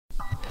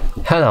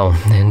Hello,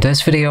 in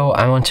this video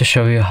I want to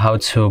show you how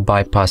to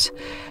bypass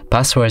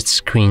password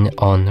screen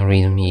on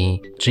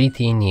Realme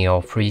GT Neo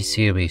 3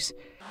 series.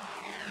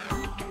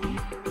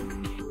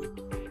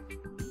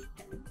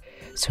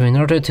 So in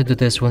order to do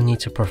this, we'll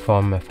need to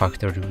perform a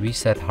factory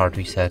reset, hard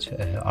reset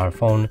our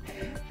phone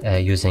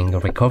using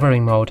recovery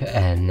mode,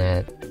 and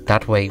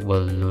that way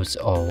we'll lose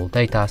all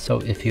data.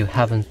 So if you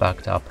haven't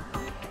backed up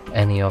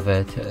any of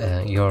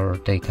it, your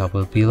data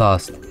will be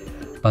lost.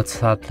 But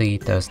sadly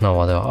there's no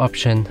other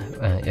option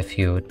if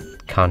you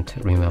can't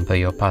remember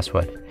your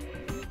password.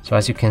 So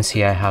as you can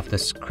see, I have the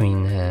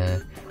screen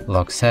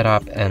lock set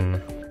up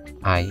and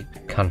I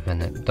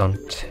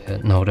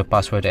don't know the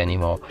password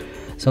anymore.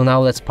 So now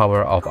let's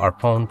power off our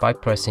phone by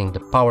pressing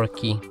the power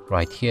key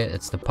right here,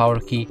 it's the power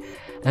key,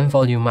 and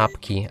volume up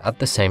key at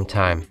the same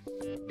time.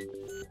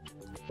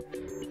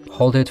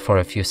 Hold it for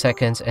a few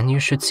seconds and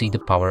you should see the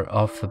power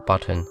off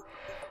button.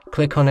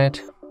 Click on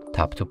it,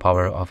 tap to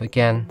power off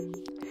again.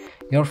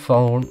 Your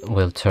phone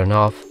will turn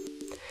off,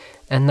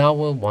 and now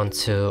we'll want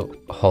to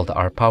hold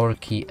our power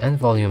key and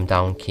volume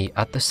down key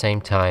at the same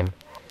time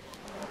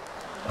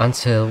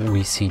until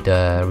we see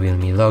the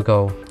Realme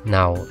logo.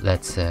 Now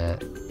let's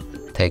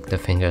take the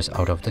fingers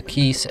out of the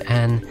keys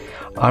and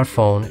our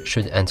phone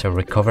should enter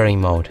recovery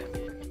mode.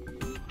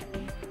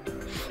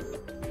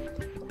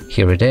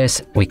 Here it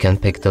is. We can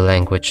pick the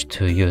language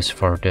to use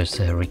for this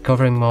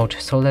recovery mode.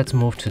 So let's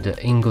move to the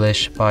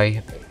English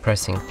by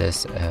pressing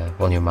this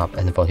volume up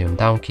and volume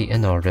down key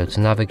in order to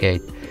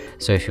navigate.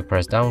 So if you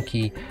press down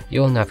key, you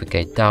will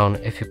navigate down.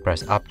 If you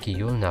press up key,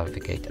 you will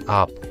navigate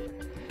up.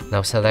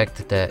 Now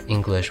select the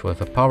English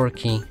with a power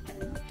key.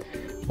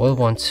 We'll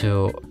want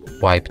to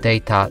wipe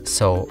data,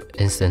 so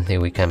instantly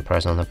we can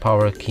press on the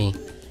power key,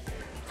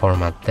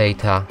 format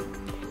data.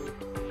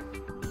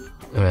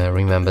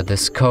 Remember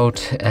this code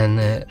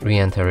and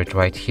re-enter it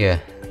right here.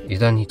 You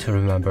don't need to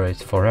remember it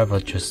forever,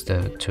 just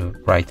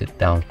to write it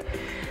down.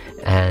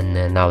 And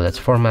now let's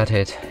format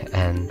it,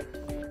 and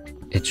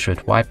it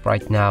should wipe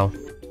right now.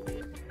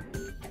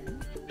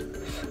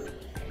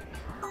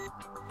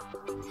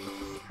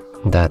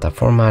 Data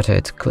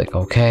formatted, click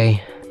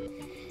OK.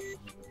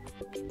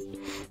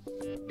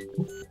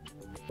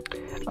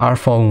 Our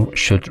phone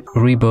should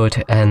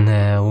reboot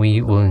and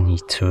we will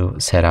need to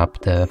set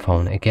up the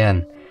phone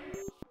again.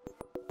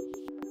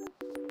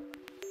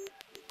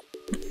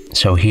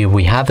 So here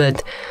we have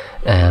it.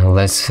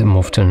 Let's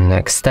move to the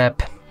next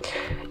step,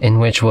 in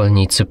which we'll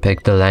need to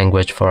pick the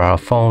language for our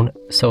phone.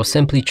 So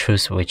simply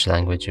choose which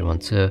language you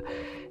want to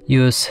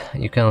use.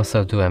 You can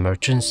also do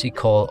emergency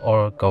call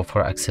or go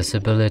for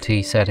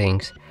accessibility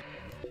settings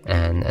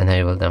and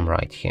enable them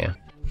right here.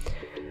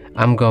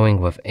 I'm going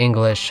with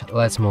English.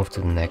 Let's move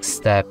to the next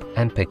step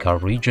and pick our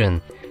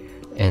region.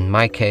 In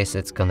my case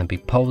it's gonna be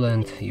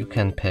Poland. You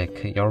can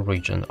pick your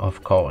region,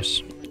 of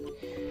course.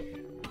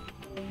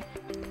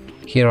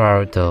 Here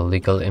are the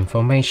legal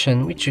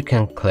information which you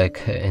can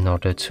click in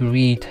order to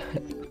read.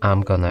 I'm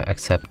gonna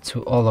accept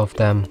to all of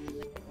them.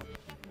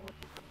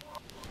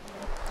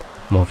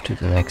 Move to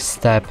the next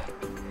step.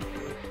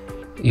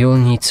 You'll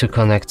need to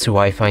connect to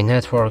Wi-Fi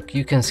network.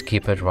 You can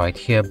skip it right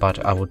here,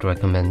 but I would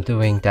recommend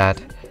doing that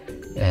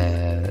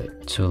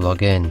to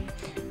log in.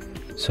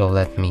 So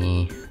let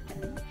me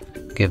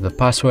give the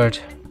password.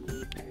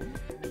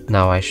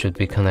 Now I should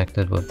be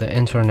connected with the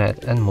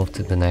internet and move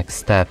to the next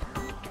step.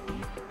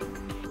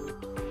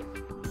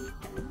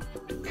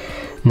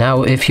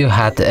 Now if you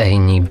had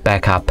any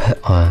backup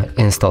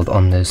installed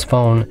on this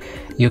phone,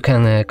 you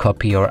can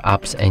copy your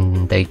apps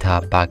and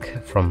data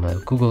back from a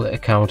Google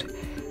account,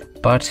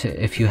 but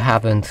if you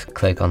haven't,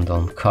 click on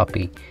don't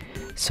copy.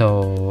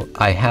 So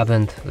I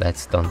haven't,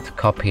 let's don't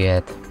copy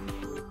it.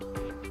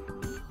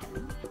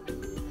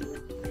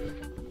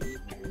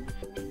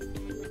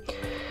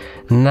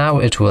 Now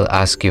it will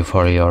ask you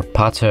for your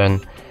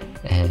pattern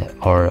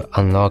or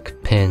unlock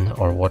pin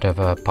or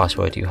whatever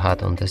password you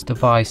had on this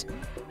device.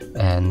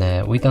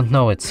 And we don't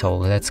know it, so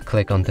let's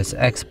click on this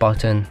X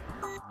button,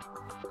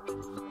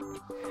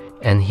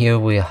 and here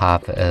we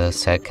have a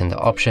second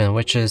option,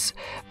 which is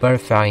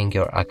verifying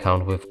your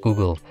account with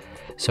Google.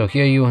 So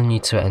here you will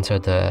need to enter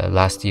the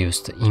last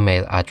used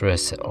email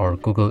address or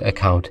Google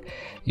account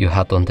you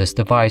had on this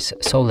device,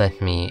 so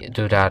let me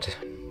do that.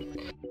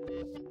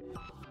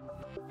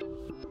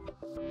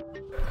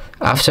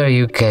 After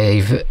you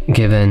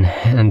given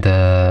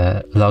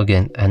the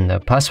login and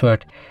the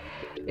password,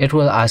 it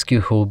will ask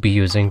you who will be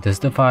using this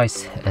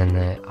device,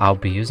 and I'll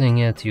be using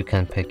it. You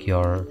can pick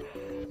your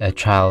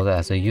child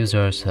as a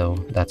user, so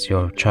that's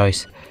your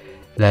choice.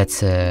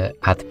 Let's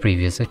add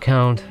previous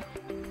account.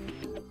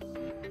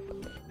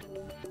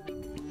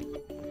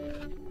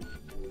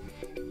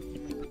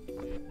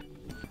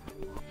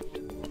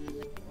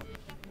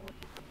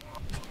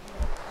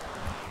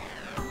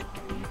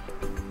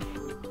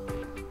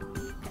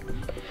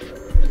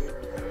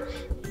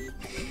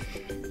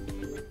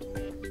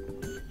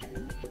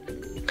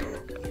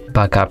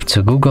 Back up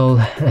to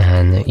Google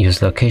and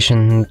use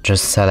location.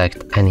 Just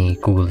select any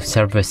Google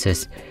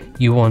services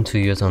you want to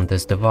use on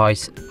this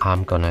device.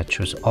 I'm gonna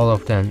choose all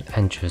of them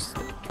and just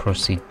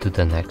proceed to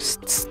the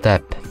next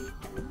step.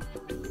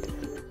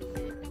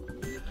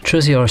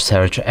 Choose your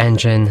search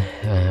engine,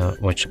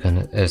 which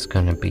is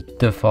gonna be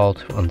default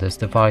on this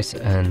device,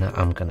 and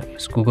I'm gonna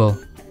use Google.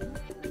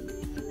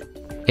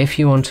 If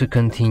you want to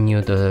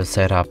continue the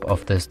setup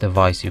of this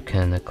device, you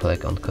can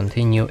click on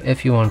continue.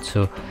 If you want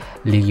to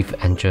leave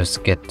and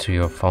just get to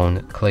your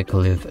phone, click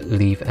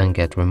leave and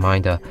get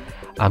reminder.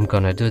 I'm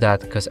gonna do that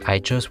because I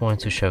just want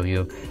to show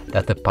you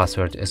that the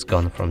password is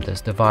gone from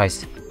this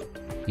device.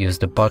 Use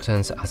the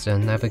buttons as a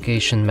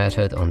navigation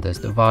method on this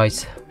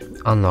device.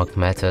 Unlocked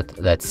method,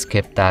 let's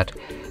skip that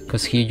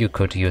because here you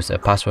could use a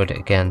password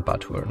again,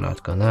 but we're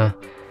not gonna.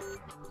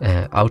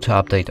 Auto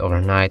update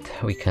overnight,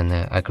 we can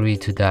agree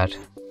to that.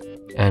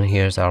 And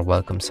here's our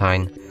welcome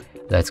sign.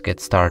 Let's get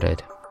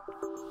started.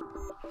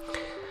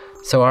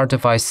 So our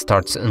device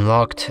starts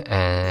unlocked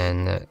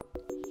and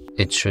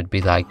it should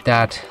be like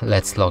that.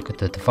 Let's lock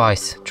the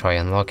device, try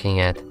unlocking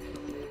it,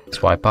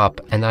 swipe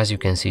up, and as you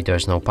can see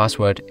there's no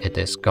password, it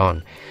is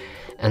gone.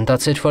 And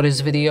that's it for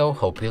this video.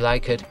 Hope you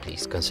like it.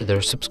 Please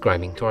consider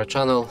subscribing to our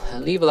channel,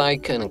 leave a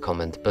like and a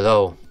comment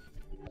below.